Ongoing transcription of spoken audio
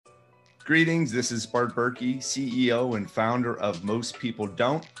Greetings, this is Bart Berkey, CEO and founder of Most People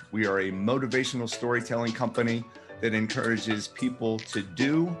Don't. We are a motivational storytelling company that encourages people to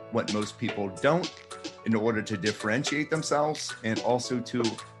do what most people don't in order to differentiate themselves and also to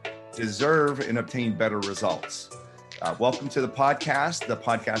deserve and obtain better results. Welcome to the podcast. The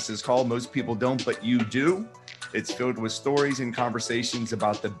podcast is called Most People Don't, But You Do. It's filled with stories and conversations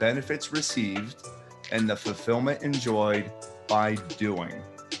about the benefits received and the fulfillment enjoyed by doing.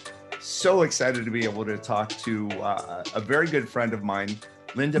 So excited to be able to talk to a very good friend of mine,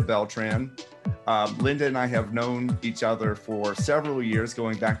 Linda Beltran. Linda and I have known each other for several years,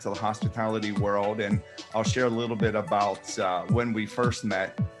 going back to the hospitality world, and I'll share a little bit about when we first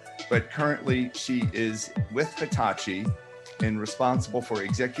met. But currently, she is with Hitachi and responsible for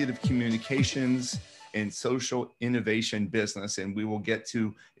executive communications and social innovation business, and we will get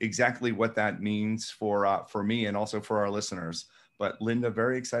to exactly what that means for me and also for our listeners. But Linda,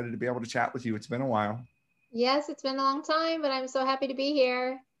 very excited to be able to chat with you. It's been a while. Yes, it's been a long time, but I'm so happy to be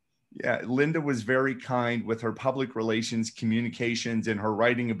here. Yeah, Linda was very kind with her public relations, communications, and her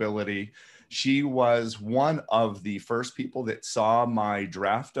writing ability. She was one of the first people that saw my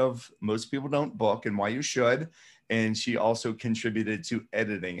draft of Most People Don't book and Why You Should. And she also contributed to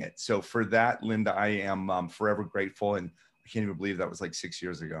editing it. So for that, Linda, I am forever grateful. And I can't even believe that was like 6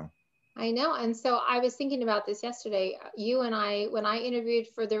 years ago. I know. And so I was thinking about this yesterday. You and I, when I interviewed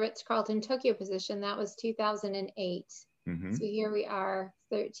for the Ritz-Carlton Tokyo position, that was 2008. Mm-hmm. So here we are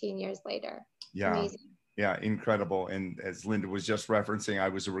 13 years later. It's Yeah. amazing. Yeah, incredible. And as Linda was just referencing, I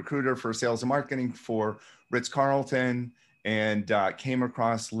was a recruiter for sales and marketing for Ritz-Carlton and came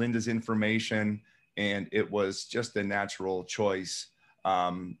across Linda's information, and it was just a natural choice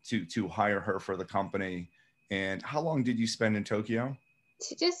to hire her for the company. And how long did you spend in Tokyo?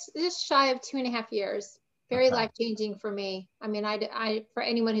 Just shy of 2.5 years. Very Okay. life-changing for me. I mean, for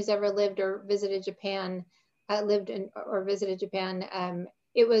anyone who's ever lived or visited Japan, or visited Japan,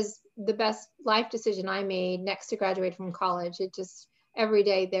 it was the best life decision I made next to graduate from college. It just, every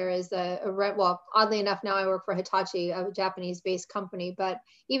day there is well, oddly enough, now I work for Hitachi, a Japanese-based company, but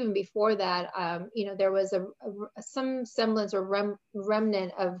even before that, there was some semblance or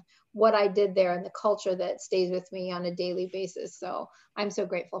remnant of what I did there and the culture that stays with me on a daily basis. So I'm so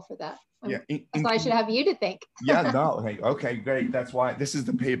grateful for that. Yeah. So I should have you to thank. Yeah, no. Hey, okay, great. That's why this is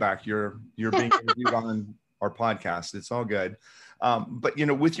the payback. You're being interviewed on our podcast. It's all good. But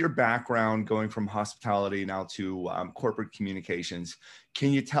with your background going from hospitality now to corporate communications,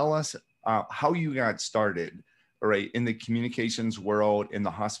 can you tell us how you got started, all right, in the communications world, in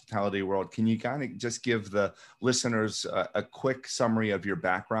the hospitality world? Can you kind of just give the listeners a quick summary of your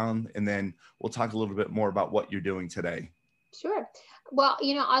background, and then we'll talk a little bit more about what you're doing today? Sure. Well,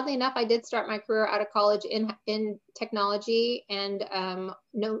 oddly enough, I did start my career out of college in technology, and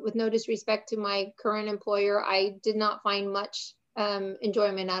with no disrespect to my current employer, I did not find much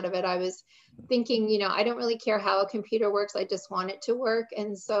enjoyment out of it. I was thinking, I don't really care how a computer works. I just want it to work.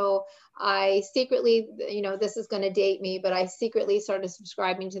 And so I secretly, this is going to date me, but I secretly started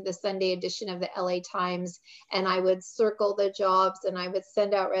subscribing to the Sunday edition of the LA Times, and I would circle the jobs and I would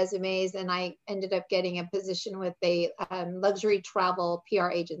send out resumes, and I ended up getting a position with a luxury travel PR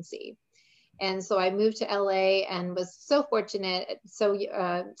agency. And so I moved to LA and was so fortunate, so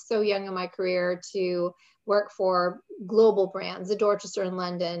young in my career, to work for global brands, the Dorchester in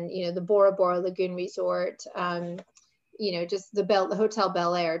London, the Bora Bora Lagoon Resort, just the Hotel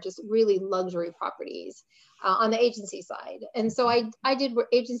Bel Air, just really luxury properties on the agency side. And so I did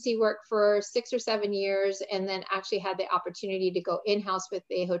agency work for 6 or 7 years, and then actually had the opportunity to go in-house with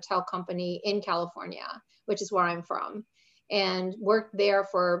a hotel company in California, which is where I'm from, and worked there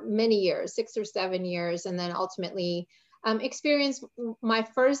for many years, 6 or 7 years, and then ultimately experienced my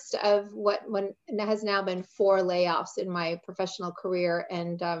first of what has now been 4 layoffs in my professional career.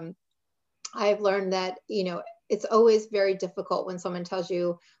 And I've learned that, it's always very difficult when someone tells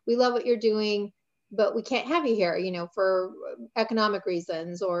you, we love what you're doing, but we can't have you here, for economic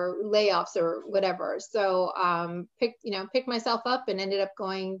reasons or layoffs or whatever. So picked myself up and ended up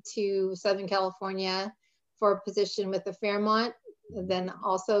going to Southern California for a position with the Fairmont. Then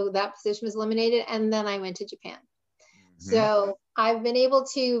also that position was eliminated, and then I went to Japan. So I've been able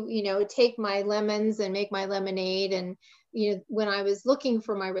to, take my lemons and make my lemonade. And, when I was looking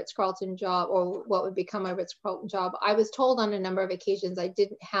for my Ritz-Carlton job, or what would become my Ritz-Carlton job, I was told on a number of occasions I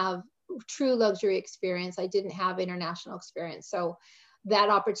didn't have true luxury experience. I didn't have international experience. So that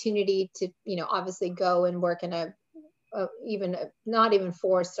opportunity to, obviously go and work in not even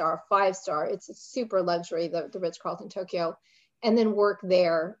 4-star, 5-star, it's a super luxury, the Ritz-Carlton Tokyo, and then work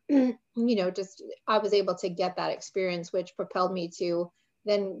there, just I was able to get that experience, which propelled me to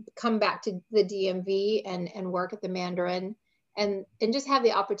then come back to the DMV and work at the Mandarin and just have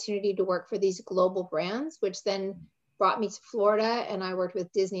the opportunity to work for these global brands, which then brought me to Florida, and I worked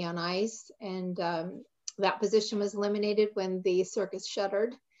with Disney on Ice, and that position was eliminated when the circus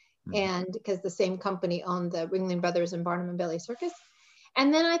shuttered, and because the same company owned the Ringling Brothers and Barnum and Bailey Circus.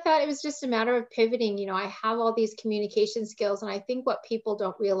 And then I thought it was just a matter of pivoting. You know, I have all these communication skills, and I think what people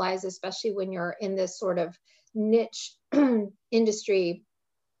don't realize, especially when you're in this sort of niche industry,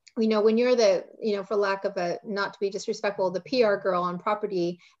 you know, when you're the, you know, for lack of a, not to be disrespectful, the PR girl on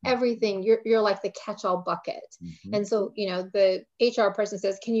property, everything, you're like the catch-all bucket. And so, you know, the HR person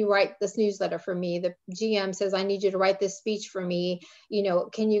says, can you write this newsletter for me? The GM says, I need you to write this speech for me. You know,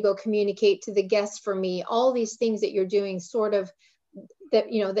 can you go communicate to the guests for me? All these things that you're doing sort of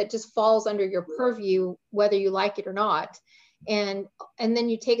that, you know, that just falls under your purview, whether you like it or not. And then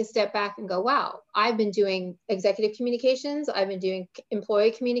you take a step back and go, wow, I've been doing executive communications. I've been doing employee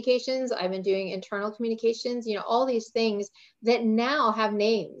communications. I've been doing internal communications, you know, all these things that now have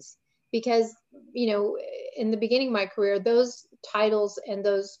names, because, you know, in the beginning of my career, those titles and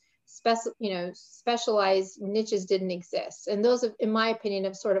those specialized niches didn't exist. And those have, in my opinion,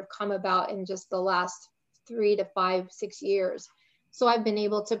 have sort of come about in just the last 3 to 5, 6 years. So I've been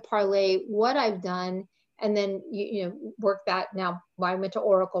able to parlay what I've done, and then you know, work that. Now I went to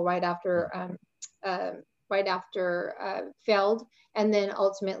Oracle right after failed, and then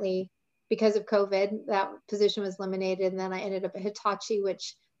ultimately, because of COVID, that position was eliminated, and then I ended up at Hitachi,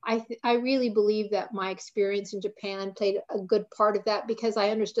 which I really believe that my experience in Japan played a good part of that, because I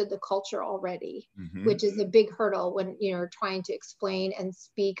understood the culture already, which is a big hurdle when you're trying to explain and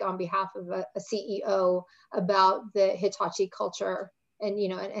speak on behalf of a CEO about the Hitachi culture, and you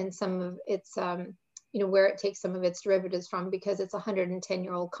know, and some of its you know, where it takes some of its derivatives from, because it's a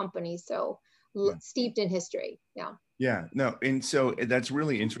 110-year-old company, so steeped in history. Yeah, no, and so that's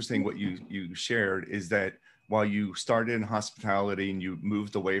really interesting. What you shared is that while you started in hospitality and you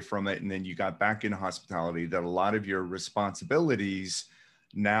moved away from it, and then you got back into hospitality, that a lot of your responsibilities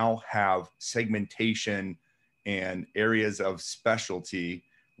now have segmentation and areas of specialty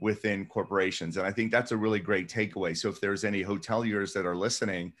within corporations. And I think that's a really great takeaway. So if there's any hoteliers that are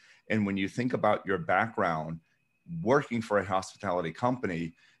listening, and when you think about your background working for a hospitality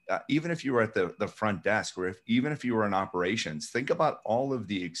company, even if you were at the front desk, or even if you were in operations, think about all of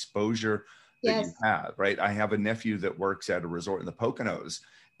the exposure that you have, right? I have a nephew that works at a resort in the Poconos,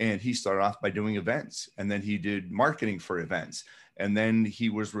 and he started off by doing events, and then he did marketing for events. And then he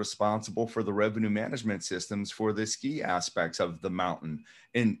was responsible for the revenue management systems for the ski aspects of the mountain.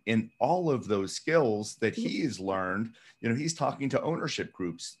 And in all of those skills that he has learned, you know, he's talking to ownership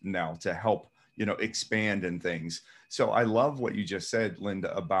groups now to help, you know, expand and things. So I love what you just said,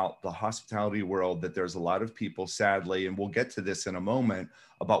 Linda, about the hospitality world, that there's a lot of people, sadly, and we'll get to this in a moment,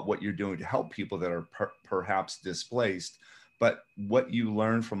 about what you're doing to help people that are perhaps displaced. But what you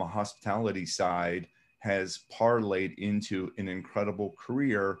learn from a hospitality side has parlayed into an incredible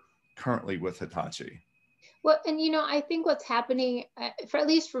career currently with Hitachi. Well, and you know, I think what's happening, for at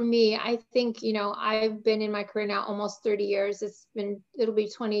least for me, I think, you know, I've been in my career now almost 30 years. It'll be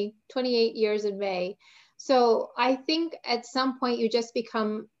 28 years in May. So I think at some point you just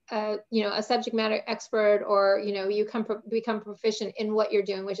become, you know, a subject matter expert, or, you know, you become proficient in what you're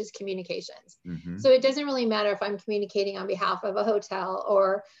doing, which is communications. So it doesn't really matter if I'm communicating on behalf of a hotel,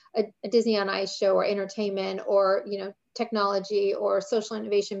 or a Disney on Ice show, or entertainment, or, you know, technology, or social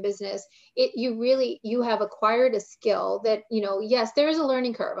innovation business. You have acquired a skill that, you know, yes, there is a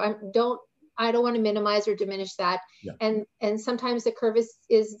learning curve. I don't want to minimize or diminish that. And sometimes the curve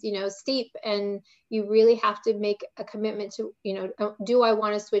is, you know, steep, and you really have to make a commitment to, you know, do I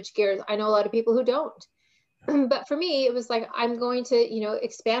want to switch gears? I know a lot of people who don't. But for me, it was like, I'm going to, you know,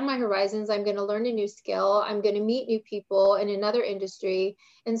 expand my horizons. I'm going to learn a new skill. I'm going to meet new people in another industry.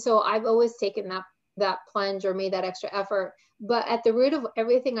 And so I've always taken that plunge, or made that extra effort. But at the root of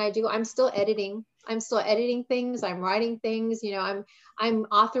everything I do, I'm still editing things. I'm writing things, you know, I'm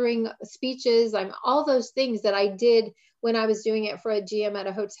authoring speeches. I'm all those things that I did when I was doing it for a GM at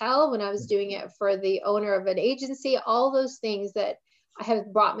a hotel, when I was doing it for the owner of an agency. All those things that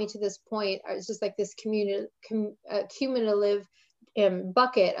have brought me to this point. It's just like this cumulative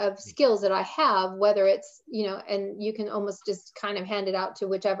bucket of skills that I have, whether it's, you know, and you can almost just kind of hand it out to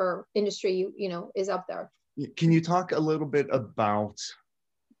whichever industry you know is up there. Can you talk a little bit about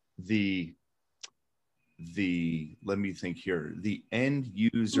the let me think here, the end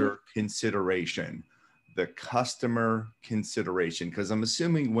user consideration, the customer consideration? Because I'm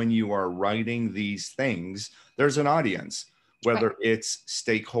assuming when you are writing these things, there's an audience, whether it's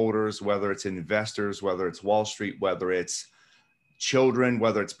stakeholders, whether it's investors, whether it's Wall Street, whether it's children,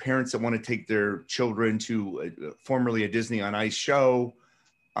 whether it's parents that want to take their children to formerly a Disney on Ice show.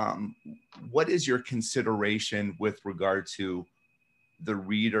 What is your consideration with regard to the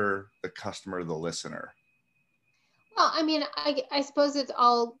reader, the customer, the listener? Well, I mean, I suppose it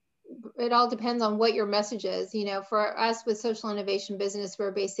all depends on what your message is. You know, for us with social innovation business,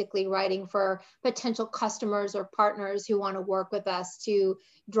 we're basically writing for potential customers or partners who want to work with us to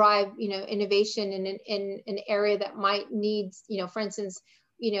drive, you know, innovation in an area that might need, you know, for instance,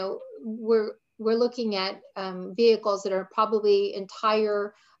 you know, we're looking at vehicles that are probably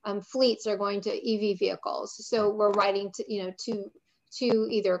entire fleets are going to EV vehicles. So we're writing to, you know, to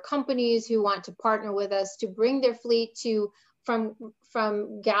either companies who want to partner with us to bring their fleet to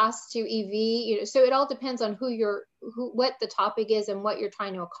from gas to EV, you know, so it all depends on what the topic is and what you're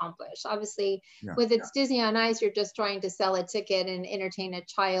trying to accomplish. Obviously, with it's Disney on Ice, you're just trying to sell a ticket and entertain a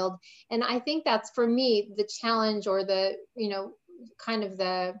child. And I think that's, for me, the challenge, or the, you know, kind of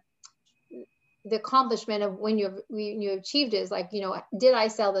the accomplishment of when you achieved it is like, you know, did I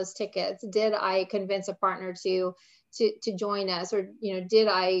sell those tickets? Did I convince a partner to join us? Or, you know, did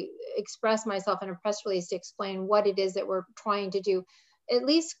I express myself in a press release to explain what it is that we're trying to do? At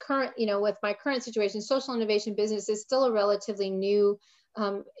least current, you know, with my current situation, social innovation business is still a relatively new,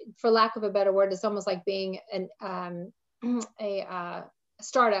 for lack of a better word, it's almost like being a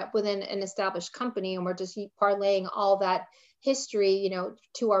startup within an established company. And we're just parlaying all that history, you know,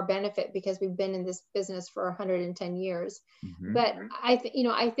 to our benefit, because we've been in this business for 110 years. Mm-hmm. But I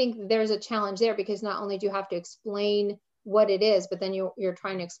think there's a challenge there, because not only do you have to explain what it is, but then you're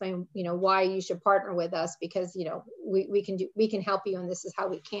trying to explain, you know, why you should partner with us, because, you know, we can help you, and this is how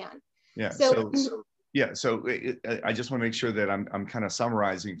we can. Yeah. So I just want to make sure that I'm kind of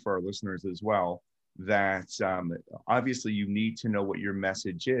summarizing for our listeners as well, that obviously you need to know what your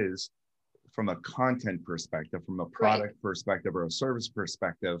message is from a content perspective, from a product perspective, or a service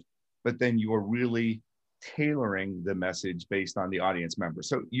perspective, but then you're really tailoring the message based on the audience member.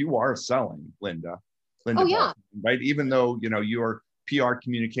 So you are selling, Linda. Oh, yeah. Beltran, right? Even though, you know, you're PR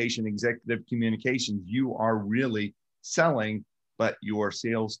communication, executive communications, you are really selling, but your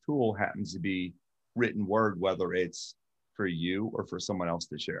sales tool happens to be written word, whether it's for you or for someone else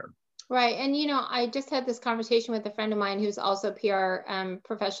to share. Right. And, you know, I just had this conversation with a friend of mine who's also a PR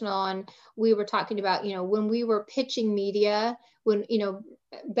professional. And we were talking about, you know, when we were pitching media, when, you know,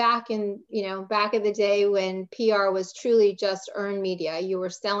 back in the day when PR was truly just earned media, you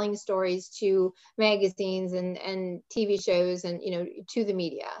were selling stories to magazines and TV shows and, you know, to the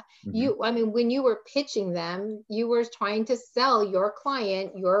media. Mm-hmm. When you were pitching them, you were trying to sell your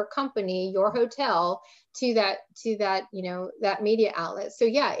client, your company, your hotel to that, you know, that media outlet. So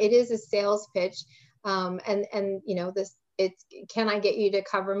yeah, it is a sales pitch. And you know, it's, can I get you to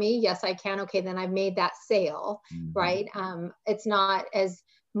cover me? Yes, I can. Okay, then I've made that sale, mm-hmm. right? It's not as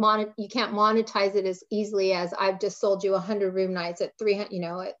you can't monetize it as easily as I've just sold you 100 room nights at 300, you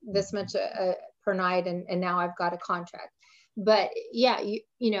know, at this much per night, and now I've got a contract. But yeah,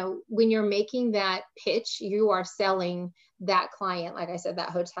 you know, when you're making that pitch, you are selling that client, like I said, that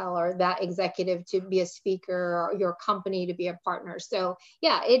hotel or that executive to be a speaker, or your company to be a partner. So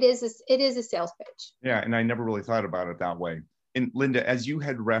yeah, it is a sales pitch. Yeah, and I never really thought about it that way. And Linda, as you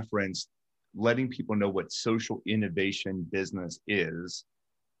had referenced, letting people know what social innovation business is,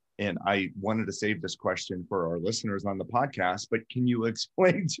 and I wanted to save this question for our listeners on the podcast, but can you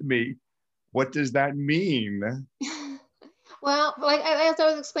explain to me, what does that mean? Well, like as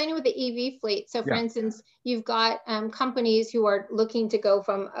I was explaining with the EV fleet. So for instance, you've got companies who are looking to go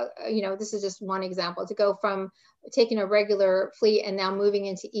from, you know, this is just one example, to go from taking a regular fleet and now moving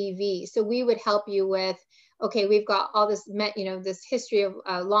into EV. So we would help you with, okay, we've got all this, you know, this history of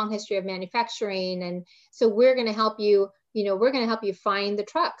long history of manufacturing. And so we're going to help you, you know, we're going to help you find the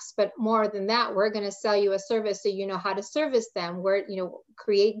trucks, but more than that, we're going to sell you a service so you know how to service them. We're, you know,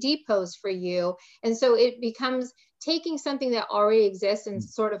 create depots for you. And so it becomes taking something that already exists and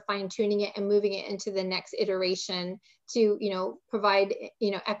sort of fine tuning it and moving it into the next iteration to, you know, provide, you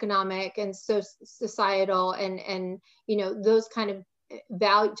know, economic and societal and, you know, those kind of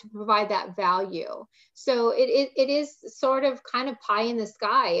value, to provide that value. So it is sort of kind of pie in the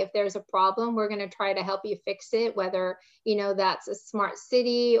sky. If there's a problem, we're going to try to help you fix it, whether, you know, that's a smart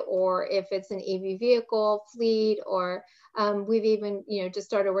city, or if it's an EV vehicle fleet, or we've even, you know, just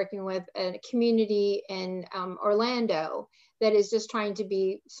started working with a community in Orlando that is just trying to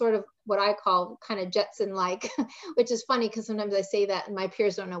be sort of what I call kind of Jetson like, which is funny because sometimes I say that and my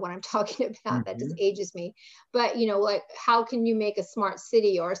peers don't know what I'm talking about. That just ages me. But, you know, like, how can you make a smart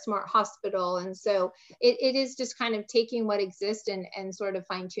city or a smart hospital? And so it is just kind of taking what exists and sort of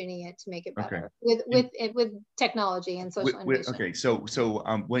fine tuning it to make it better with technology and social innovation. Okay, so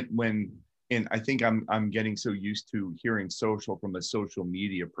when and I think I'm getting so used to hearing social from a social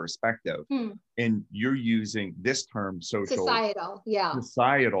media perspective, and you're using this term social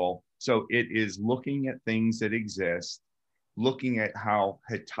societal. So it is looking at things that exist, looking at how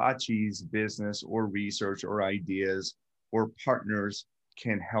Hitachi's business or research or ideas or partners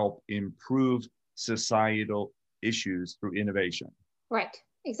can help improve societal issues through innovation. Right.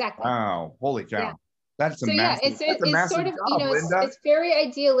 Exactly. Wow. Holy cow. Yeah. That's a so massive, it's sort of, job, it's very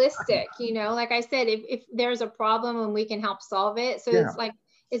idealistic, like I said, if there's a problem and we can help solve it. So it's like,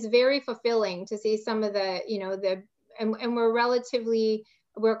 it's very fulfilling to see some of the, and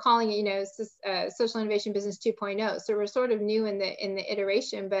we're calling it, social innovation business 2.0. So we're sort of new in the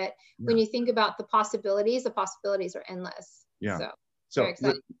iteration, but when you think about the possibilities are endless. Yeah. So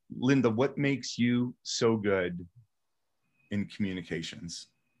Linda, what makes you so good in communications?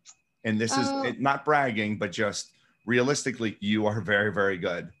 And this is not bragging, but just realistically, you are very, very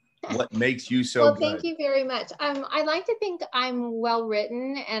good. What makes you so good? Well, thank you very much. I like to think I'm well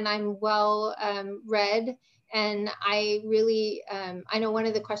written and I'm well read. And I really, I know one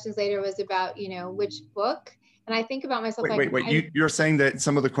of the questions later was about, which book. And I think about myself. Wait. You're saying that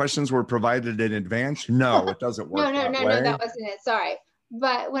some of the questions were provided in advance? No, it doesn't work that way. No, that wasn't it. Sorry.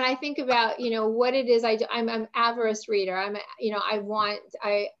 But when I think about, what it is I do, I'm an avarice reader. I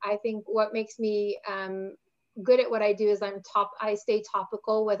think what makes me good at what I do is I stay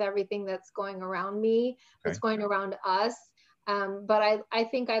topical with everything that's going around me, that's going around us. But I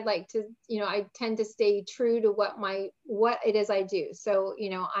think I'd like to, I tend to stay true to what it is I do. So,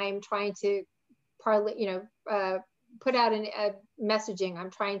 I'm trying to put out a messaging.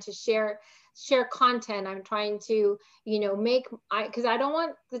 I'm trying to share content. I'm trying to, because I don't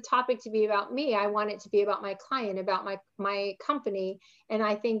want the topic to be about me. I want it to be about my client, about my company. And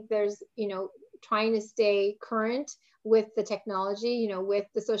I think there's, trying to stay current with the technology, with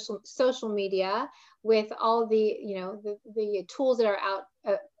the social media, with all the, the tools that are out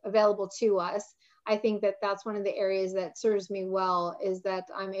available to us. I think that's one of the areas that serves me well, is that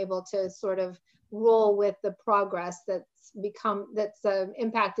I'm able to sort of roll with the progress that's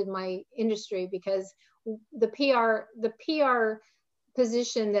impacted my industry, because the PR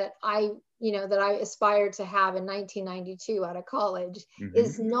position that I aspired to have in 1992 out of college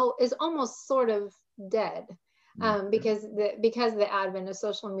is almost sort of dead, because of the advent of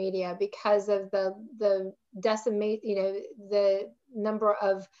social media, because of the decimate, the number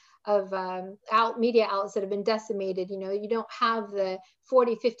of media outlets that have been decimated. You don't have the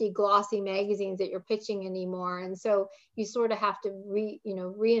 40, 50 glossy magazines that you're pitching anymore. And so you sort of have to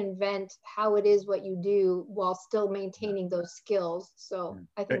reinvent how it is what you do while still maintaining those skills. So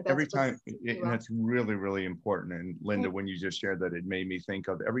I think that's every time, and that's really, really important. And Linda, when you just shared that, it made me think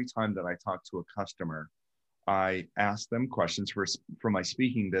of every time that I talk to a customer, I ask them questions for my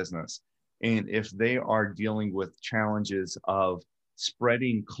speaking business. And if they are dealing with challenges of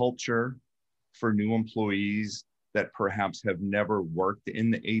spreading culture for new employees that perhaps have never worked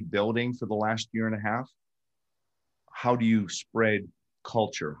in a building for the last year and a half, how do you spread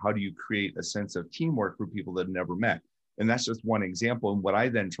culture? How do you create a sense of teamwork for people that have never met? And that's just one example. And what I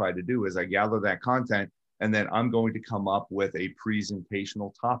then try to do is I gather that content, and then I'm going to come up with a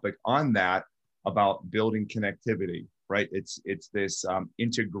presentational topic on that about building connectivity, right? It's this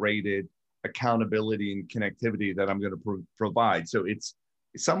integrated accountability and connectivity that I'm going to provide. So it's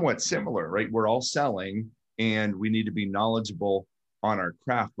somewhat similar, right? We're all selling and we need to be knowledgeable on our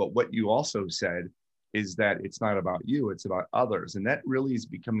craft. But what you also said is that it's not about you, it's about others. And that really is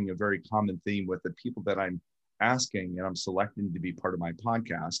becoming a very common theme with the people that I'm asking and I'm selecting to be part of my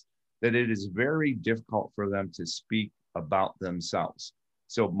podcast, that it is very difficult for them to speak about themselves.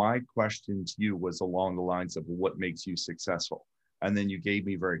 So my question to you was along the lines of what makes you successful? And then you gave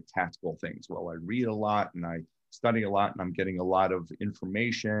me very tactical things. Well, I read a lot and I study a lot and I'm getting a lot of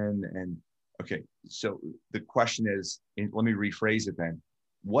information. And okay, so the question is, let me rephrase it then.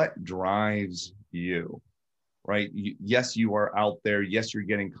 What drives you, right? Yes, you are out there. Yes, you're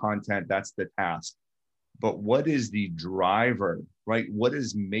getting content. That's the task. But what is the driver, right? What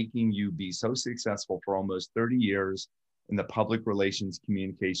is making you be so successful for almost 30 years in the public relations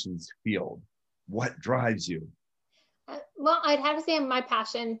communications field? What drives you? Well, I'd have to say my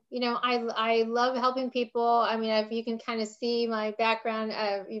passion. I love helping people. I mean, if you can kind of see my background,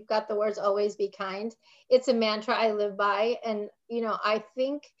 you've got the words "always be kind." It's a mantra I live by, and I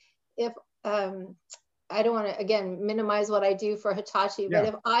think if I don't want to, again, minimize what I do for Hitachi, Yeah. but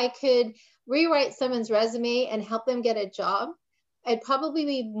if I could rewrite someone's resume and help them get a job, I'd probably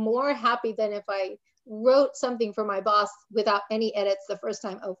be more happy than if I wrote something for my boss without any edits the first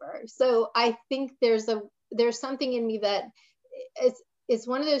time over. So I think there's something in me that it's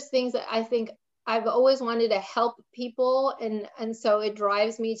one of those things that I think I've always wanted to help people, and so it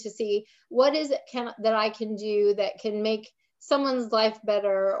drives me to see what is it that I can do that can make someone's life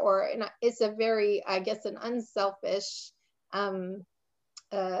better. Or, and it's a very, I guess, an unselfish as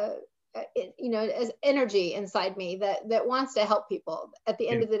energy inside me that wants to help people at the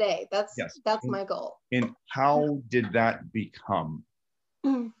end of the day. That's my goal. And how did that become?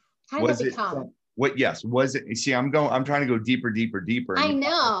 How did it become? Was it, see, I'm trying to go deeper. I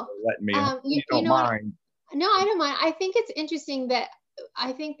know. Let me, you don't mind. No, I don't mind. I think it's interesting that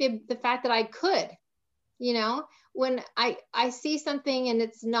I think the fact that I could, when I see something and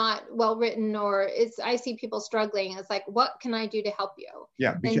it's not well written, or I see people struggling, it's like, what can I do to help you?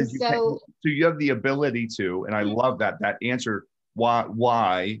 Yeah, because so you have the ability to, and I love that answer.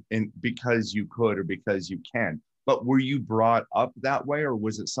 Why? And because you could, or because you can. But were you brought up that way, or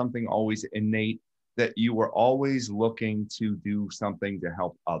was it something always innate that you were always looking to do something to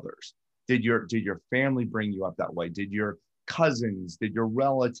help others? Did your family bring you up that way? Did your cousins? Did your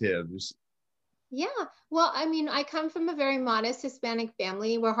relatives? Yeah, well, I mean, I come from a very modest Hispanic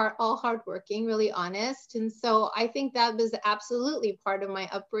family. We're all hardworking, really honest, and so I think that was absolutely part of my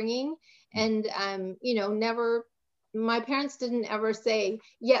upbringing. And never. My parents didn't ever say,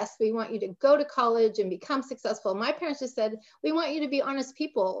 yes, we want you to go to college and become successful. My parents just said, we want you to be honest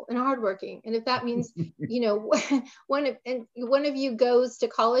people and hardworking. And if that means, one of you goes to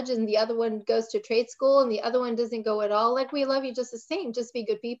college and the other one goes to trade school and the other one doesn't go at all, like, we love you just the same, just be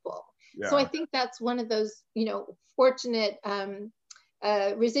good people. Yeah. So I think that's one of those, fortunate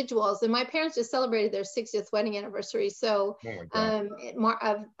residuals. And my parents just celebrated their 60th wedding anniversary. So the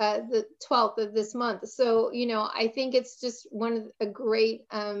 12th of this month. So, I think it's just a great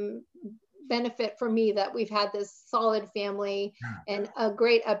benefit for me that we've had this solid family and a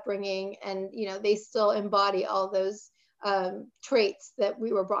great upbringing. And, they still embody all those traits that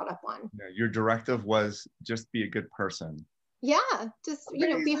we were brought up on. Yeah, your directive was just be a good person. Yeah, just,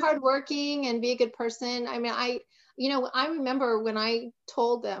 be hardworking and be a good person. I mean, I remember when I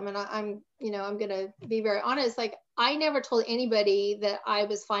told them, and I'm going to be very honest, like, I never told anybody that I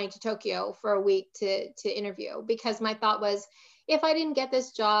was flying to Tokyo for a week to interview, because my thought was, if I didn't get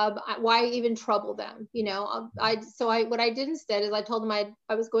this job, why even trouble them? What I did instead is I told them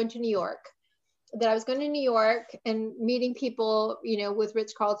I was going to New York, that I was going to New York and meeting people, with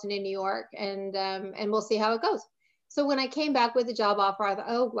Ritz-Carlton in New York, and we'll see how it goes. So when I came back with a job offer, I thought,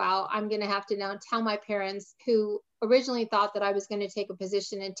 oh, wow, I'm going to have to now tell my parents, who originally thought that I was going to take a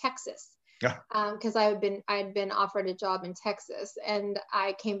position in Texas, because I had been offered a job in Texas. And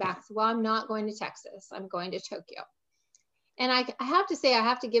I came back and said, well, I'm not going to Texas. I'm going to Tokyo. And I have to say, I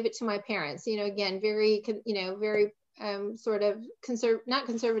have to give it to my parents, again, very, very sort of not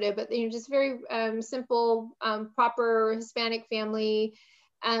conservative, but, just very simple, proper Hispanic family.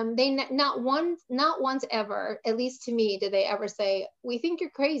 They not once ever, at least to me, did they ever say, we think you're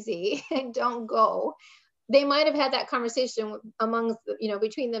crazy and don't go. They might have had that conversation among,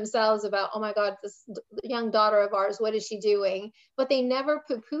 between themselves about, oh my God, this young daughter of ours, what is she doing? But they never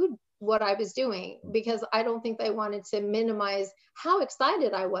poo-pooed what I was doing, because I don't think they wanted to minimize how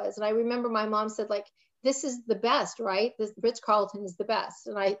excited I was. And I remember my mom said, like, this is the best, right? This Ritz-Carlton is the best.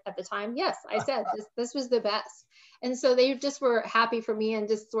 And I, at the time, yes, I said this was the best. And so they just were happy for me, and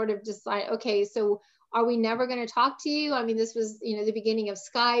just sort of decided, okay, so are we never going to talk to you? I mean, this was, the beginning of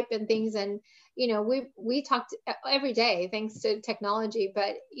Skype and things. And, we talked every day thanks to technology,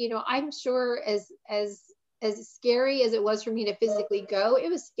 but, I'm sure as scary as it was for me to physically go, it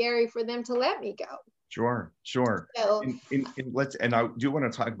was scary for them to let me go. Sure. So, and I do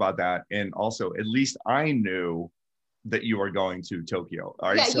want to talk about that. And also, at least I knew that you were going to Tokyo. All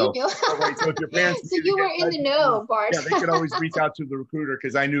right. Yeah, so, you knew. So if your parents so you were in the know, Bart. Yeah, they could always reach out to the recruiter,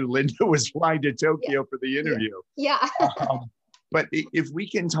 because I knew Linda was flying to Tokyo for the interview. Yeah. But if we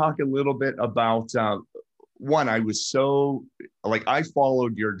can talk a little bit about one, I was so, like, I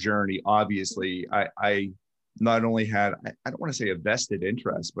followed your journey. Obviously, I not only had, I don't want to say a vested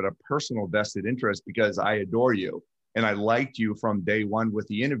interest, but a personal vested interest, because I adore you and I liked you from day one with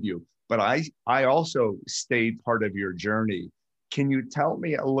the interview. But I also stayed part of your journey. Can you tell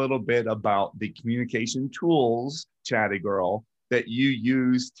me a little bit about the communication tools, Chatty Girl, that you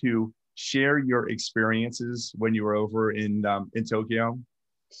used to share your experiences when you were over in Tokyo?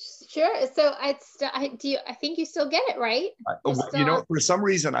 Sure. So I think you still get it, right? You're You still know, on. for some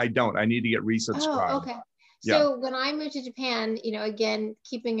reason I don't. I need to get Oh, resubscribed. okay. Yeah. So when I moved to Japan, again,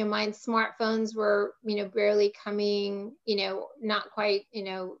 keeping in mind smartphones were, barely coming, not quite,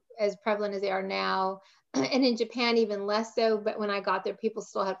 as prevalent as they are now. And in Japan, even less so. But when I got there, people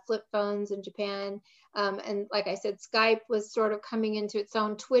still had flip phones in Japan. And like I said, Skype was sort of coming into its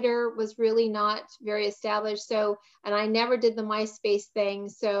own. Twitter was really not very established. So, and I never did the MySpace thing.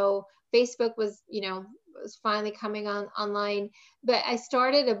 So Facebook was finally coming online. But I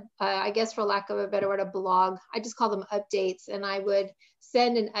started I guess for lack of a better word, a blog. I just call them updates, and I would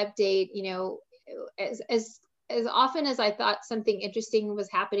send an update, as often as I thought something interesting was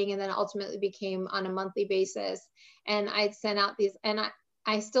happening, and then ultimately became on a monthly basis. And I'd send out these, and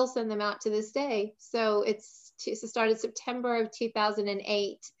I still send them out to this day. So it started September of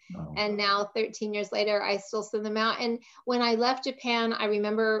 2008. Oh. And now 13 years later, I still send them out. And when I left Japan, I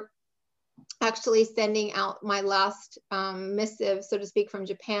remember actually sending out my last missive, so to speak, from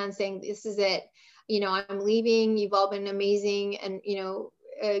Japan, saying, this is it. I'm leaving. You've all been amazing and,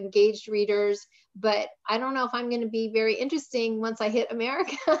 engaged readers, but I don't know if I'm going to be very interesting once I hit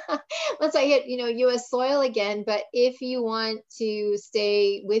America, once I hit, US soil again. But if you want to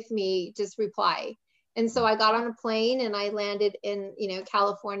stay with me, just reply. And so I got on a plane and I landed in,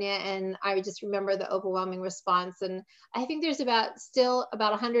 California, and I just remember the overwhelming response. And I think there's still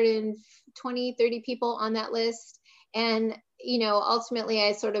about 120, 30 people on that list. And, ultimately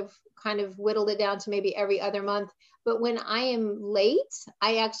I sort of kind of whittled it down to maybe every other month. But when I am late,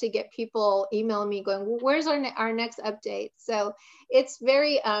 I actually get people emailing me going, well, where's our next update? So it's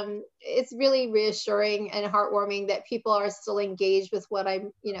it's really reassuring and heartwarming that people are still engaged with what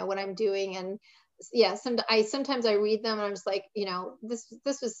I'm doing. And yeah, sometimes I read them and I'm just like,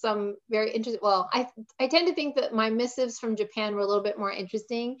 this was some very interesting. Well, I tend to think that my missives from Japan were a little bit more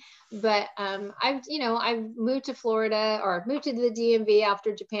interesting, but I've moved to Florida, or moved to the DMV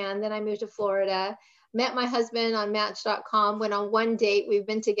after Japan. Then I moved to Florida, met my husband on Match.com, went on one date. We've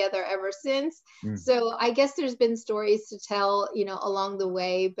been together ever since. So I guess there's been stories to tell, along the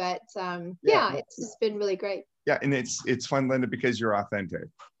way, but yeah, it's just been really great. Yeah, and it's fun, Linda, because you're authentic.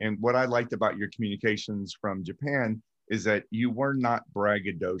 And what I liked about your communications from Japan is that you were not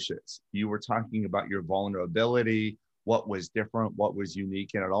braggadocious. You were talking about your vulnerability, what was different, what was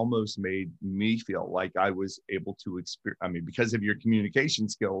unique, and it almost made me feel like I was able to experience, because of your communication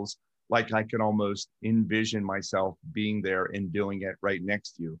skills, like I could almost envision myself being there and doing it right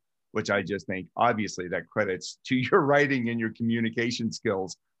next to you, which I just think, obviously, that credits to your writing and your communication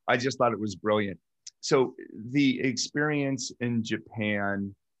skills. I just thought it was brilliant. So the experience in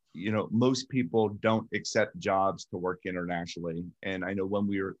Japan, most people don't accept jobs to work internationally. And I know when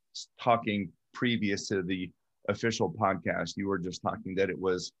we were talking previous to the official podcast, you were just talking that it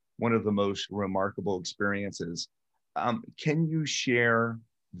was one of the most remarkable experiences. Can you share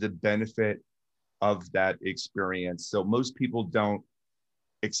the benefit of that experience? So most people don't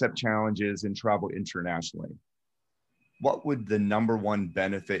accept challenges and travel internationally. What would the number one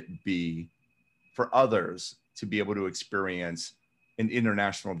benefit be for others to be able to experience an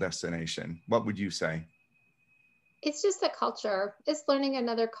international destination? What would you say? It's just the culture. It's learning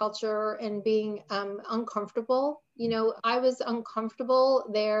another culture and being uncomfortable. I was uncomfortable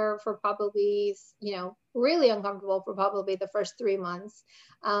there for probably, really uncomfortable for probably the first 3 months.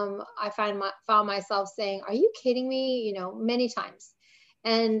 I found myself saying, "Are you kidding me?" Many times,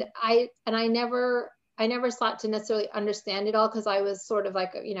 and I never sought to necessarily understand it all, because I was sort of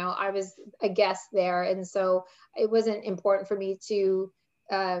like, I was a guest there, and so it wasn't important for me to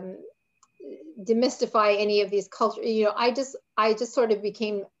demystify any of these cultures. I just sort of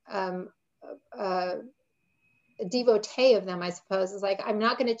became a devotee of them, I suppose. It's like, I'm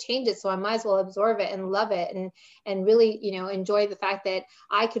not going to change it, so I might as well absorb it and love it, and really, enjoy the fact that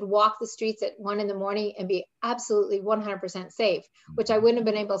I could walk the streets at 1 a.m. and be absolutely 100% safe, which I wouldn't have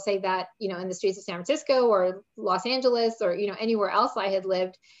been able to say that, in the streets of San Francisco or Los Angeles or, anywhere else I had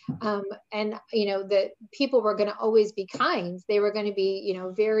lived. And, the people were going to always be kind. They were going to be,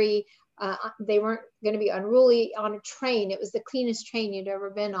 very they weren't going to be unruly on a train. It was the cleanest train you'd ever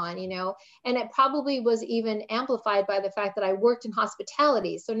been on, and it probably was even amplified by the fact that I worked in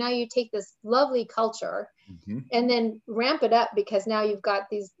hospitality. So now you take this lovely culture and then ramp it up, because now you've got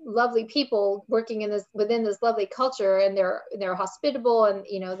these lovely people working within this lovely culture, and they're hospitable, and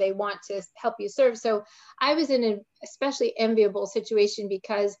they want to help you serve. So I was in an especially enviable situation,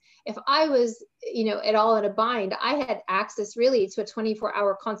 because if I was at all in a bind, I had access really to a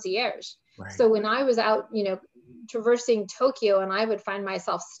 24-hour concierge. Right. So when I was out traversing Tokyo and I would find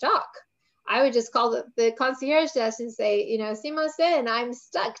myself stuck, I would just call the concierge desk and say, you know, Simasen, I'm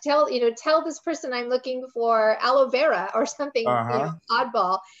stuck. Tell this person I'm looking for aloe vera or something, you know,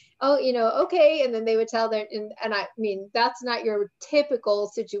 oddball. Oh, you know, okay. And then they would tell their, and I mean, that's not your typical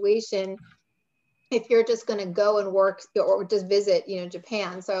situation if you're just going to go and work or just visit, you know,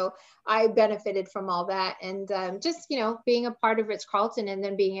 Japan. So I benefited from all that. And just, you know, being a part of Ritz-Carlton and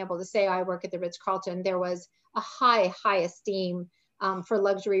then being able to say, I work at the Ritz-Carlton, there was a high esteem for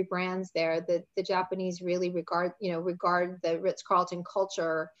luxury brands there. The Japanese really regard the Ritz-Carlton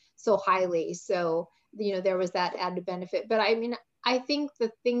culture so highly. So, you know, there was that added benefit. But I mean, I think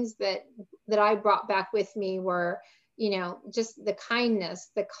the things that I brought back with me were, you know, just the kindness,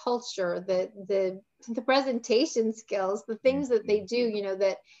 the culture, the presentation skills, the things that they do, you know,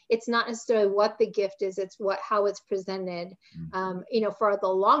 that it's not necessarily what the gift is, it's how it's presented. You know, for the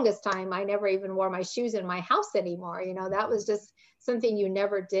longest time, I never even wore my shoes in my house anymore. You know, that was just something you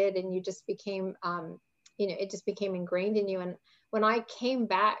never did. And you just became, you know, it just became ingrained in you. And when I came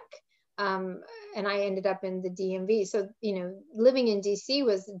back, and I ended up in the DMV. So, you know, living in DC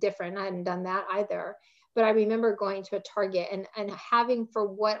was different. I hadn't done that either. But I remember going to a Target and having, for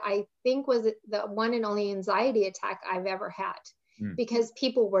what I think was the one and only anxiety attack I've ever had, because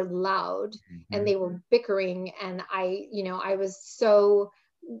people were loud and they were bickering. And I was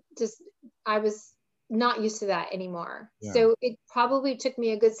not used to that anymore. Yeah. So it probably took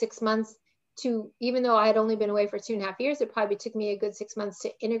me a good 6 months to, even though I had only been away for 2.5 years, it probably took me a good 6 months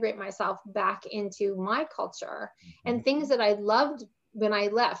to integrate myself back into my culture and things that I loved when I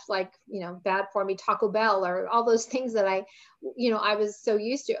left, like, you know, bad for me, Taco Bell, or all those things that I was so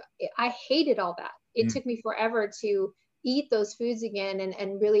used to. I hated all that. It took me forever to eat those foods again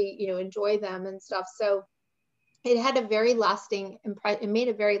and really, you know, enjoy them and stuff. So it had a very lasting it made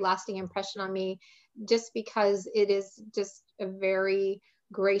a very lasting impression on me, just because it is just a very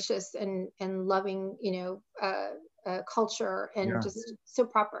gracious and loving, you know, culture, and just so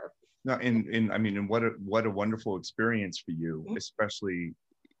proper. No, and I mean, and what a wonderful experience for you, especially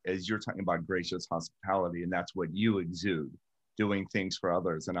as you're talking about gracious hospitality, and that's what you exude, doing things for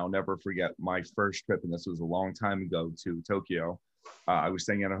others. And I'll never forget my first trip, and this was a long time ago, to Tokyo. I was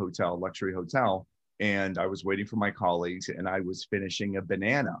staying at a hotel, luxury hotel, and I was waiting for my colleagues, and I was finishing a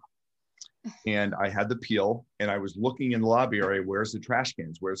banana. And I had the peel, and I was looking in the lobby area, where's the trash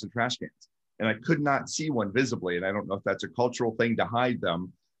cans? Where's the trash cans? And I could not see one visibly. And I don't know if that's a cultural thing to hide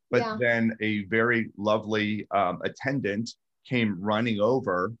them. But then a very lovely attendant came running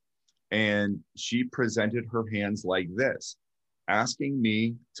over, and she presented her hands like this, asking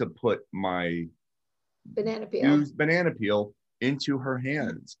me to put my used banana peel into her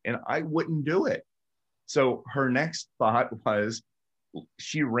hands. And I wouldn't do it. So her next thought was,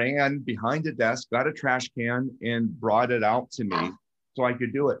 she ran behind the desk, got a trash can, and brought it out to me so I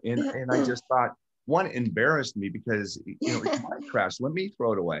could do it. And I just thought, one, embarrassed me, because, you know, it's my trash, let me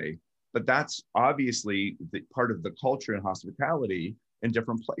throw it away. But that's obviously the part of the culture and hospitality in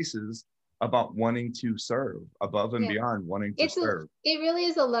different places, about wanting to serve above and beyond, wanting to serve. It really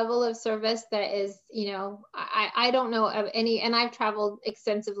is a level of service that is, you know, I don't know of any, and I've traveled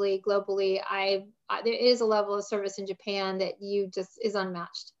extensively globally. There is a level of service in Japan that is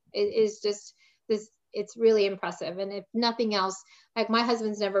unmatched. It is just this. It's really impressive. And if nothing else, like, my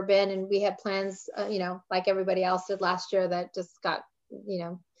husband's never been, and we had plans, you know, like everybody else did last year, that just got, you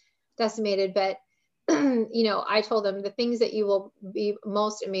know, decimated. But you know, I told them the things that you will be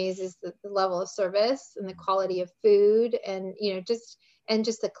most amazed is the level of service and the quality of food, and, you know, just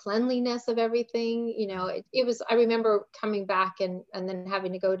the cleanliness of everything. You know, it was, I remember coming back and then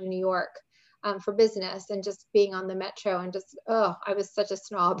having to go to New York for business, and just being on the metro, and just, I was such a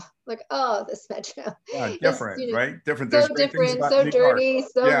snob, like, this metro. Yeah, different, you know, right? Different. So different, so dirty,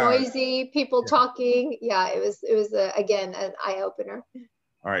 so noisy, people talking. Yeah, it was again, an eye opener.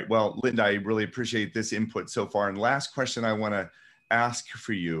 All right. Well, Linda, I really appreciate this input so far. And last question I want to ask of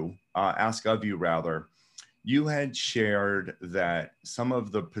you, you had shared that some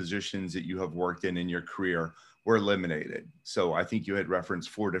of the positions that you have worked in your career were eliminated. So I think you had referenced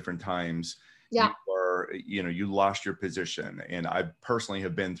 4 different times. Yeah. You lost your position. And I personally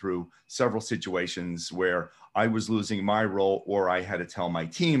have been through several situations where I was losing my role, or I had to tell my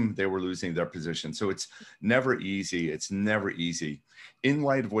team they were losing their position. So it's never easy. It's never easy. In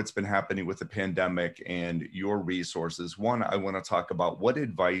light of what's been happening with the pandemic and your resources, one, I want to talk about, what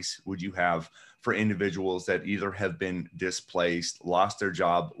advice would you have for individuals that either have been displaced, lost their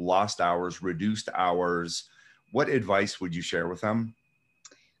job, lost hours, reduced hours? What advice would you share with them?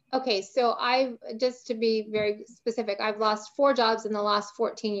 Okay, so just to be very specific, I've lost 4 jobs in the last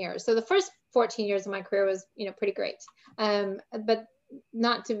 14 years. So the first 14 years of my career was, you know, pretty great. But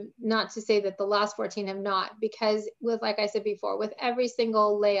not to say that the last 14 have not, because with, like I said before, with every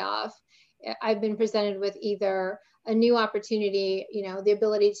single layoff, I've been presented with either a new opportunity, the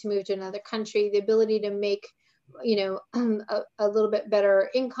ability to move to another country, the ability to make, a little bit better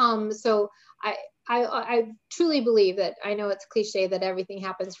income. So I truly believe that, I know it's cliche that everything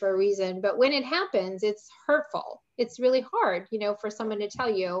happens for a reason, but when it happens, it's hurtful. It's really hard, for someone to tell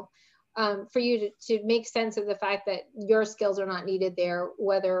you, for you to make sense of the fact that your skills are not needed there,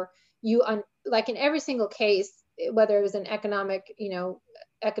 whether like in every single case, whether it was an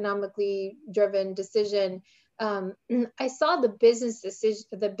economically driven decision, I saw the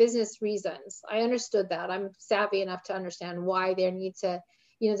business reasons. I understood that. I'm savvy enough to understand why there need to,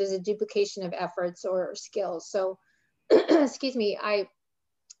 there's a duplication of efforts or skills. So, excuse me, I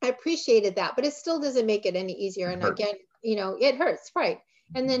appreciated that, but it still doesn't make it any easier. And again, it hurts, right?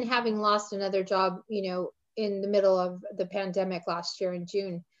 And then having lost another job, in the middle of the pandemic last year in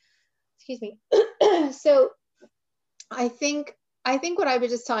June, excuse me. So I think what I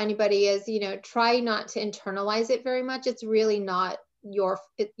would just tell anybody is, try not to internalize it very much. It's really not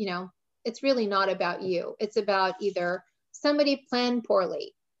it's really not about you. It's about either somebody planned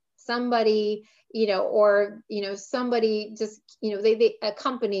poorly, somebody, or, somebody just, a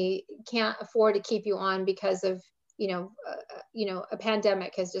company can't afford to keep you on because of, a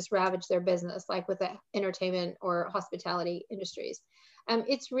pandemic has just ravaged their business, like with the entertainment or hospitality industries.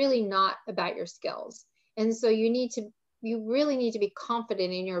 It's really not about your skills. And so you really need to be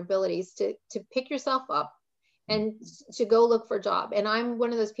confident in your abilities to pick yourself up and to go look for a job. And I'm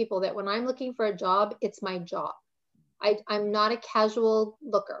one of those people that when I'm looking for a job, it's my job. I'm not a casual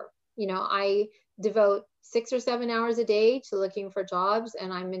looker. I devote 6 or 7 hours a day to looking for jobs,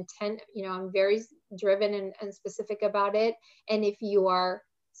 and I'm intent, I'm very driven and specific about it. And if you are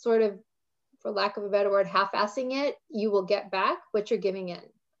sort of, for lack of a better word, half-assing it, you will get back what you're giving in.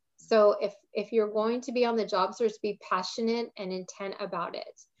 So if you're going to be on the job search, be passionate and intent about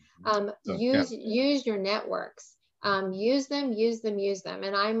it. Use your networks. Use them.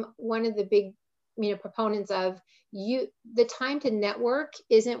 And I'm one of the big, proponents of the time to network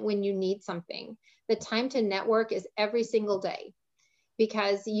isn't when you need something. The time to network is every single day,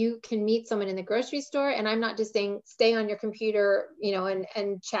 because you can meet someone in the grocery store. And I'm not just saying stay on your computer,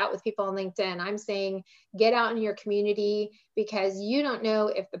 and chat with people on LinkedIn. I'm saying get out in your community, because you don't know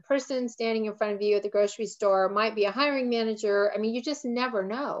if the person standing in front of you at the grocery store might be a hiring manager. I mean, you just never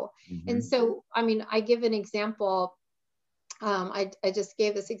know. Mm-hmm. And so, I give an example. I just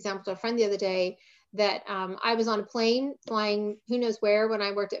gave this example to a friend the other day, that I was on a plane flying who knows where when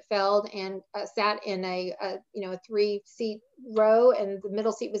I worked at Feld, and sat in a 3-seat row, and the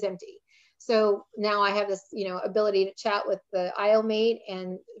middle seat was empty. So now I have this, ability to chat with the aisle mate,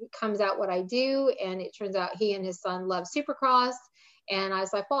 and it comes out what I do. And it turns out he and his son love Supercross. And I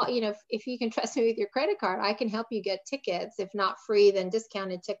was like, well, if you can trust me with your credit card, I can help you get tickets, if not free, then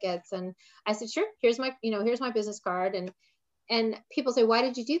discounted tickets. And I said, sure, here's my business card. And people say, why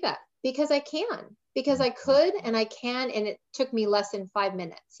did you do that? Because I can, because I could, and I can. And it took me less than 5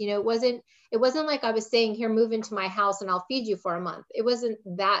 minutes. It wasn't like I was saying, here, move into my house and I'll feed you for a month. It wasn't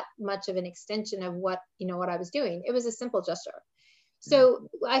that much of an extension of what I was doing. It was a simple gesture. So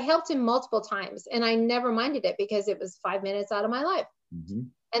I helped him multiple times, and I never minded it, because it was 5 minutes out of my life. Mm-hmm.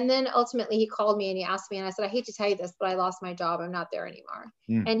 And then ultimately he called me and he asked me, and I said, I hate to tell you this, but I lost my job. I'm not there anymore.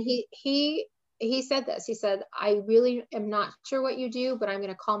 Mm. And he said this. He said, I really am not sure what you do, but I'm going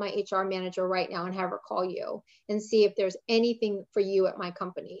to call my HR manager right now and have her call you and see if there's anything for you at my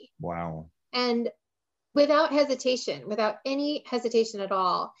company. Wow. And without any hesitation at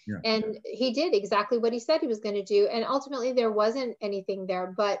all. Yeah. And he did exactly what he said he was going to do. And ultimately there wasn't anything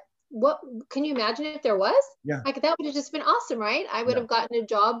there, but what can you imagine if there was? Yeah. Like, that would have just been awesome, right? I would have gotten a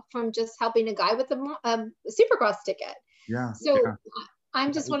job from just helping a guy with a Supercross ticket. Yeah. So yeah.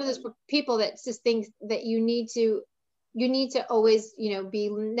 I'm just one of those people that just thinks that you need to always, be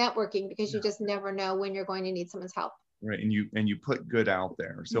networking, because you just never know when you're going to need someone's help. Right. And you put good out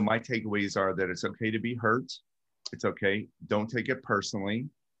there. So my takeaways are that it's okay to be hurt. It's okay. Don't take it personally,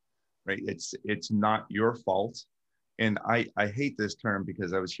 right? It's not your fault. And I hate this term,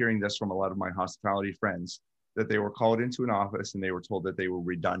 because I was hearing this from a lot of my hospitality friends, that they were called into an office and they were told that they were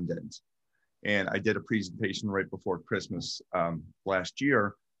redundant. And I did a presentation right before Christmas last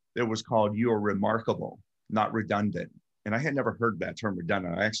year that was called "You Are Remarkable, Not Redundant." And I had never heard that term,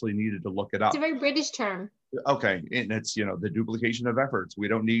 redundant. I actually needed to look it up. It's a very British term. Okay. And it's, the duplication of efforts. We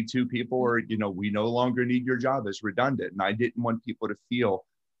don't need 2 people, or, we no longer need your job as redundant. And I didn't want people to feel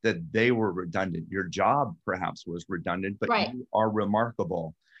that they were redundant. Your job perhaps was redundant, but right. You are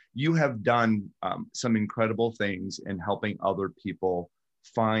remarkable. You have done some incredible things in helping other people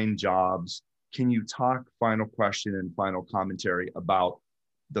find jobs. Can you talk, final question and final commentary, about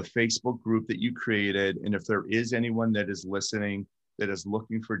the Facebook group that you created? And if there is anyone that is listening that is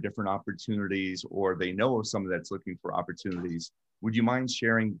looking for different opportunities, or they know of someone that's looking for opportunities, would you mind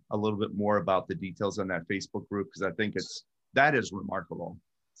sharing a little bit more about the details on that Facebook group? Because I think that is remarkable.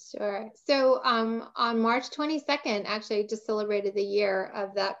 Sure. So on March 22nd, actually, I just celebrated the year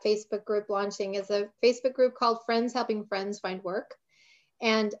of that Facebook group launching. It's a Facebook group called Friends Helping Friends Find Work.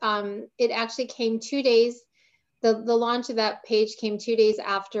 And it actually came 2 days, the launch of that page came 2 days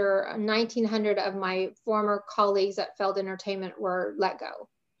after 1,900 of my former colleagues at Feld Entertainment were let go.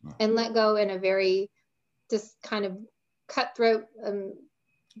 And let go in a very just kind of cutthroat,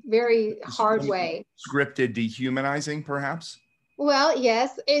 very hard way. Scripted dehumanizing, perhaps? Well,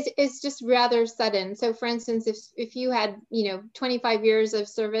 yes, it's just rather sudden. So for instance, if you had, 25 years of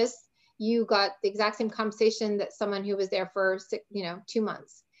service, you got the exact same compensation that someone who was there for 2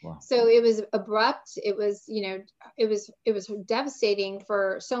 months. Wow. So it was abrupt. It was, it was devastating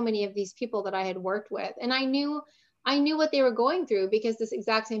for so many of these people that I had worked with. And I knew what they were going through, because this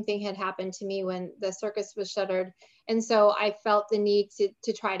exact same thing had happened to me when the circus was shuttered. And so I felt the need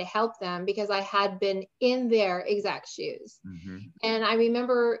to try to help them, because I had been in their exact shoes. Mm-hmm. And I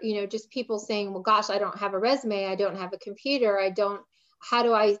remember, just people saying, well, gosh, I don't have a resume. I don't have a computer. How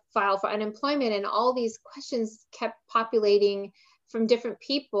do I file for unemployment? And all these questions kept populating from different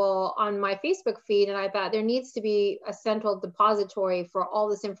people on my Facebook feed. And I thought there needs to be a central depository for all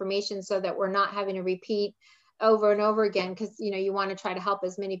this information, so that we're not having to repeat over and over again, because you want to try to help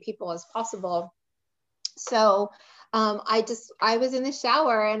as many people as possible. So I was in the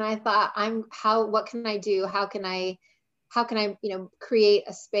shower and I thought, what can I do? How can I create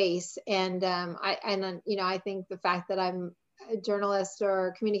a space? And I think the fact that I'm a journalist or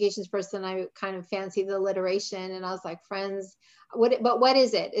a communications person, I kind of fancy the alliteration. And I was like, friends, what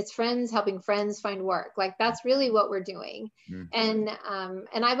is it? It's friends helping friends find work. Like, that's really what we're doing. Mm-hmm.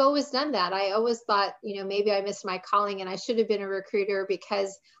 And I've always done that. I always thought, maybe I missed my calling and I should have been a recruiter,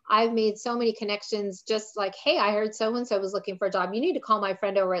 because I've made so many connections, just like, hey, I heard so-and-so was looking for a job. You need to call my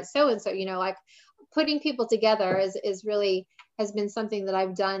friend over at so-and-so, like putting people together is really has been something that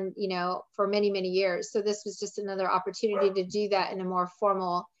I've done, for many, many years. So this was just another opportunity to do that in a more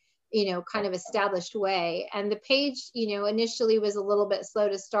formal, kind of established way. And the page, initially was a little bit slow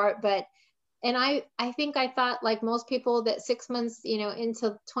to start, and I think I thought, like most people, that 6 months,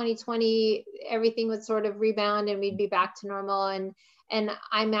 into 2020, everything would sort of rebound and we'd be back to normal. And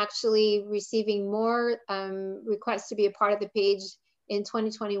I'm actually receiving more requests to be a part of the page in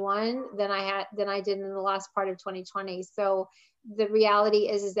 2021 than I did in the last part of 2020. So the reality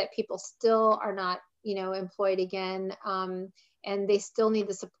is that people still are not, employed again. And they still need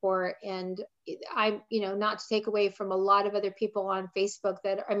the support. And I, not to take away from a lot of other people on Facebook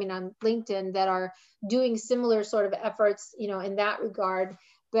on LinkedIn that are doing similar sort of efforts, in that regard.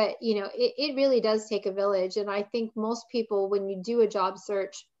 But, it really does take a village. And I think most people, when you do a job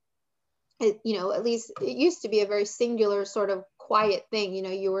search, at least it used to be a very singular sort of quiet thing.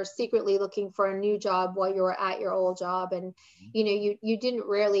 You were secretly looking for a new job while you were at your old job. And, you didn't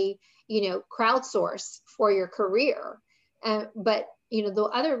really, crowdsource for your career. But, the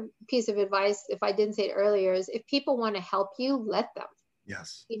other piece of advice, if I didn't say it earlier, is if people want to help you, let them.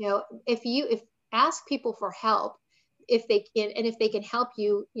 Yes. If ask people for help, if they can help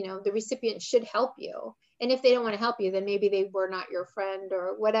you, the recipient should help you. And if they don't want to help you, then maybe they were not your friend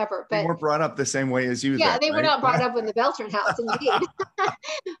or whatever. But they weren't brought up the same way as you. Yeah, then, they right? were not brought up in the Beltran house, indeed.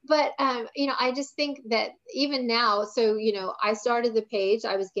 But, I just think that even now, so, I started the page,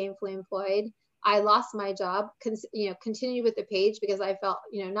 I was gainfully employed. I lost my job, continued with the page because I felt,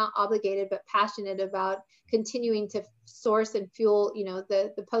 not obligated, but passionate about continuing to source and fuel,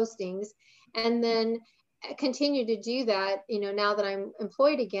 the postings. And then continue to do that, now that I'm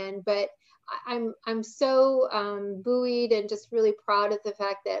employed again. But I'm so buoyed and just really proud of the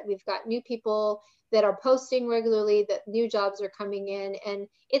fact that we've got new people that are posting regularly, that new jobs are coming in, and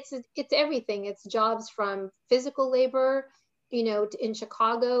it's everything. It's jobs from physical labor, in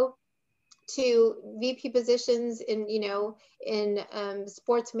Chicago, to VP positions in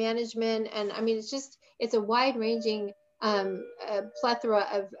sports management. And I mean, it's a wide ranging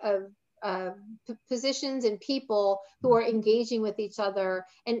plethora of positions and people who are engaging with each other.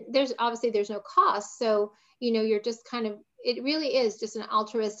 And there's no cost. So, you're just kind of, it really is just an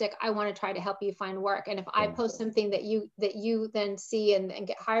altruistic, I want to try to help you find work. And if I post something that you then see and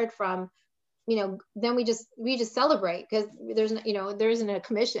get hired from, then we just celebrate because there's, there isn't a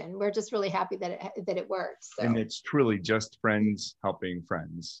commission. We're just really happy that it worked. So. And it's truly just friends helping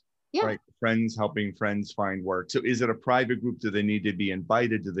friends. Yeah. Right. Friends helping friends find work. So is it a private group? Do they need to be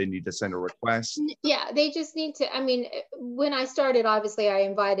invited? Do they need to send a request? Yeah, they just need to, when I started, obviously I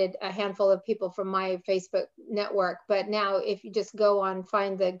invited a handful of people from my Facebook network, but now if you just go on,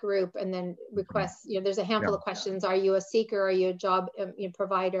 find the group and then request, there's a handful of questions. Are you a seeker? Are you a job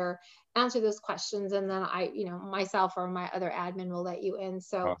provider? Answer those questions. And then I, myself or my other admin will let you in.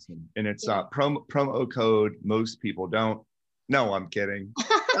 So awesome. And it's promo code most people don't. No, I'm kidding.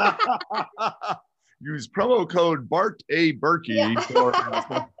 Use promo code Bart A. Berkey.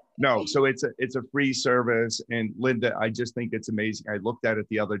 Yeah. No, so it's a free service. And Linda, I just think it's amazing. I looked at it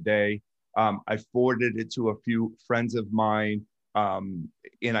the other day. I forwarded it to a few friends of mine. And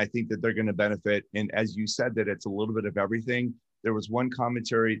I think that they're going to benefit. And as you said, that it's a little bit of everything. There was one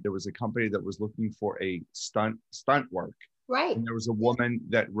commentary. There was a company that was looking for a stunt work. Right. And there was a woman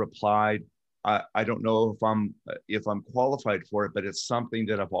that replied, I don't know if I'm qualified for it, but it's something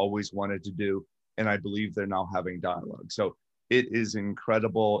that I've always wanted to do. And I believe they're now having dialogue. So it is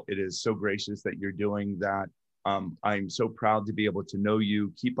incredible. It is so gracious that you're doing that. I'm so proud to be able to know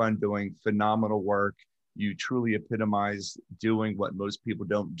you. Keep on doing phenomenal work. You truly epitomize doing what most people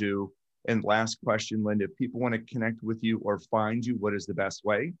don't do. And last question, Linda, if people want to connect with you or find you, what is the best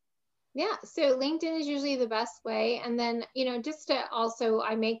way? Yeah, so LinkedIn is usually the best way. And then, just to also,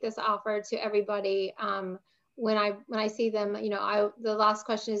 I make this offer to everybody when I see them, the last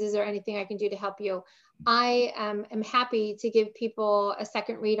question is there anything I can do to help you? I am happy to give people a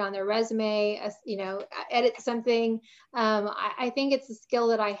second read on their resume, edit something. I think it's a skill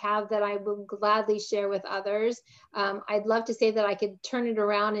that I have that I will gladly share with others. I'd love to say that I could turn it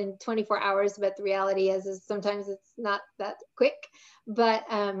around in 24 hours, but the reality is sometimes it's not that quick. But,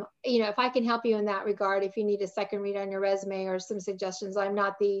 if I can help you in that regard, if you need a second read on your resume or some suggestions, I'm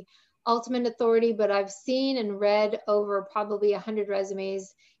not the ultimate authority, but I've seen and read over probably 100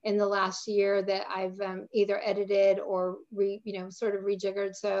 resumes in the last year that I've either edited or sort of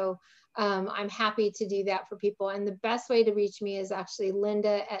rejiggered. So I'm happy to do that for people. And the best way to reach me is actually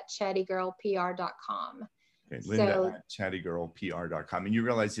linda@chattygirlpr.com. Okay, linda@chattygirlpr.com. And you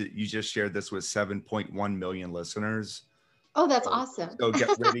realize that you just shared this with 7.1 million listeners. Oh, that's awesome. So get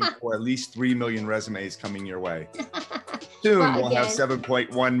ready for at least 3 million resumes coming your way. Soon we'll have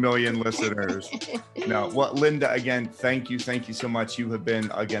 7.1 million listeners. No, well, Linda, again, thank you so much. You have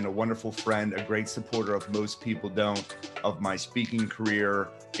been, again, a wonderful friend, a great supporter of Most People Don't, of my speaking career,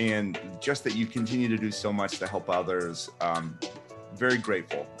 and just that you continue to do so much to help others. Very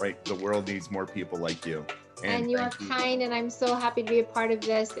grateful, right? The world needs more people like you. And you are kind, and I'm so happy to be a part of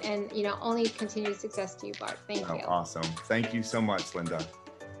this, and only continued success to you, Bart. Thank you. Awesome. Thank you so much, Linda.